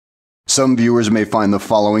Some viewers may find the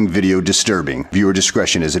following video disturbing. Viewer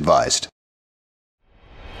discretion is advised.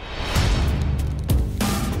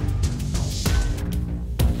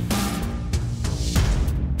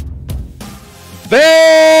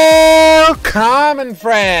 Welcome,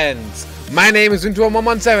 friends! My name is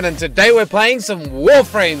Unto117 and today we're playing some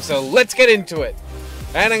Warframe, so let's get into it.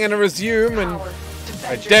 And I'm going to resume, and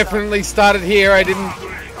I definitely started here. I didn't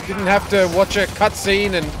have to watch a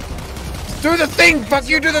cutscene and do the thing! Fuck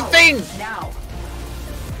you, do the thing!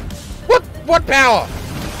 What power?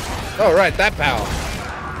 Oh right, that power.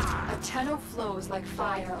 A tunnel flows like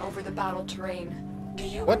fire over the battle terrain. Do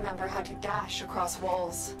you remember how to dash across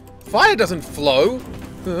walls? Fire doesn't flow.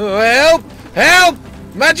 Help! Help!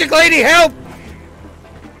 Magic lady, help!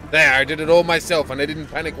 There, I did it all myself and I didn't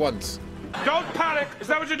panic once. Don't panic! Is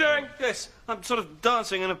that what you're doing? Yes, I'm sort of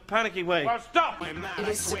dancing in a panicky way. Well, stop! It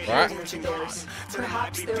is superior to theirs.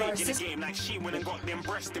 Perhaps there are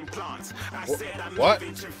What?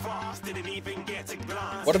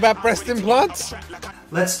 What about breast implants?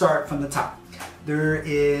 Let's start from the top. There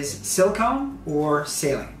is silicone or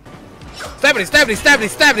sailing. Stabby, stabby, stabby,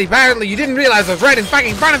 stabby! Apparently you didn't realize I was right in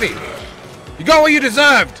fucking front of you! You got what you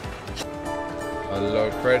deserved! Hello,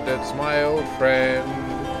 credits, my old friend.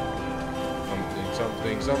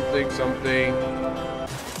 Something.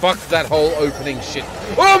 Fuck that whole opening shit.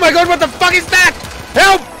 Oh my god, what the fuck is that?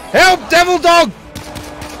 Help! Help, devil dog!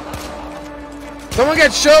 Someone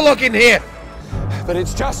get Sherlock in here! But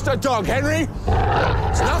it's just a dog, Henry!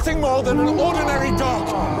 It's nothing more than an ordinary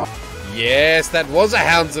dog! Yes, that was a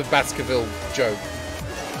Hounds of Baskerville joke.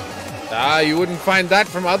 Ah, you wouldn't find that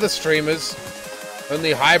from other streamers.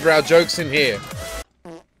 Only highbrow jokes in here.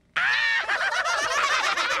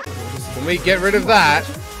 When we get rid of that,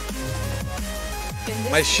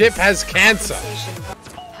 my ship has cancer.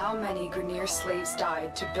 How many Grenier slaves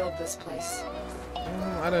died to build this place?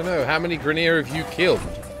 I don't know. How many Grenier have you killed?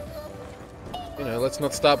 You know, let's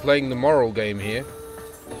not start playing the moral game here.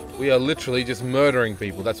 We are literally just murdering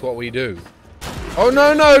people. That's what we do. Oh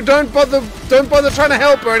no, don't bother trying to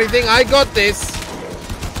help or anything. I got this.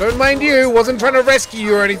 Don't mind you. Wasn't trying to rescue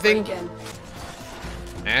you or anything.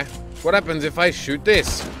 Eh? What happens if I shoot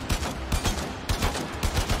this?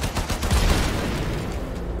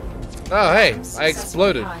 Oh, hey, I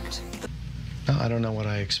exploded. No, I don't know what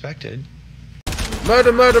I expected.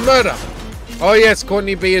 Murder, murder, murder! Oh yes,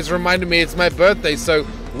 Courtney B has reminded me it's my birthday, so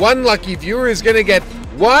one lucky viewer is gonna get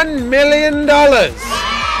 $1 million!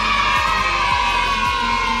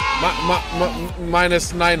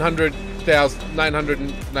 Minus 999,900.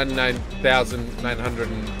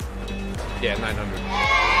 Yeah, 900.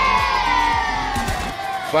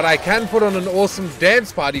 But I can put on an awesome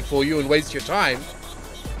dance party for you and waste your time.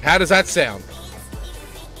 How does that sound?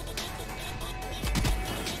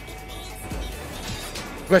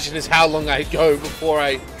 The question is how long I go before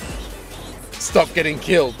I stop getting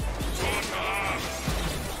killed.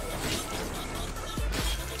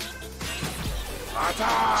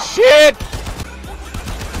 Shit!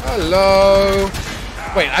 Hello.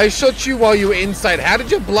 Wait, I shot you while you were inside. How did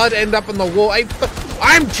your blood end up on the wall?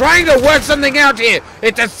 I'm trying to work something out here.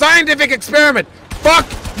 It's a scientific experiment. Fuck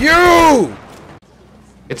you!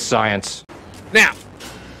 It's science. Now,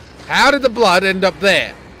 how did the blood end up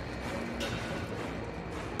there?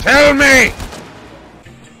 Tell me!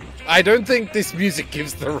 I don't think this music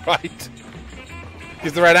gives the right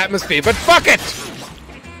atmosphere, but fuck it!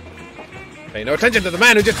 Pay no attention to the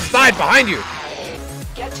man who just died behind you!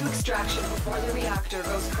 Get to extraction before the reactor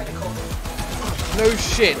goes critical. No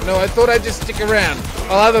shit, no, I thought I'd just stick around.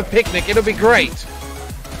 I'll have a picnic, it'll be great.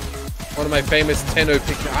 One of my famous Tenno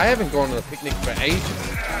picnics. I haven't gone on a picnic for ages.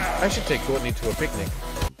 I should take Courtney to a picnic.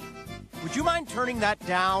 Would you mind turning that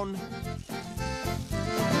down?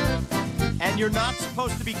 And you're not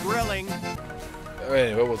supposed to be grilling.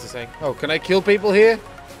 Anyway, what was I saying? Oh, can I kill people here?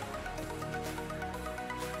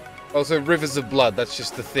 Also, rivers of blood. That's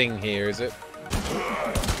just the thing here, is it?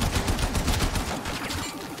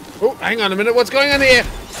 Oh, hang on a minute. What's going on here?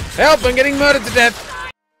 Help! I'm getting murdered to death.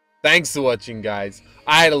 Thanks for watching, guys.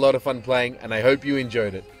 I had a lot of fun playing, and I hope you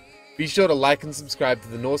enjoyed it. Be sure to like and subscribe to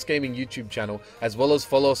the Norse Gaming YouTube channel, as well as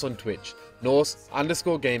follow us on Twitch,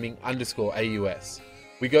 Norse_gaming_AUS.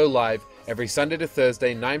 We go live every Sunday to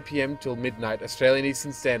Thursday, 9 PM till midnight, Australian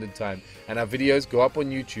Eastern Standard Time, and our videos go up on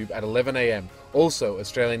YouTube at 11 AM, also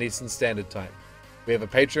Australian Eastern Standard Time. We have a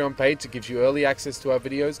Patreon page that gives you early access to our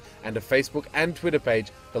videos, and a Facebook and Twitter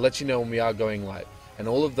page that lets you know when we are going live, and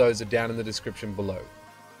all of those are down in the description below.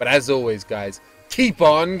 But as always, guys, keep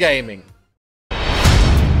on gaming!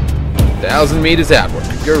 1,000 meters outward.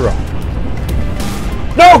 You're wrong.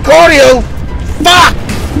 No, Cordial!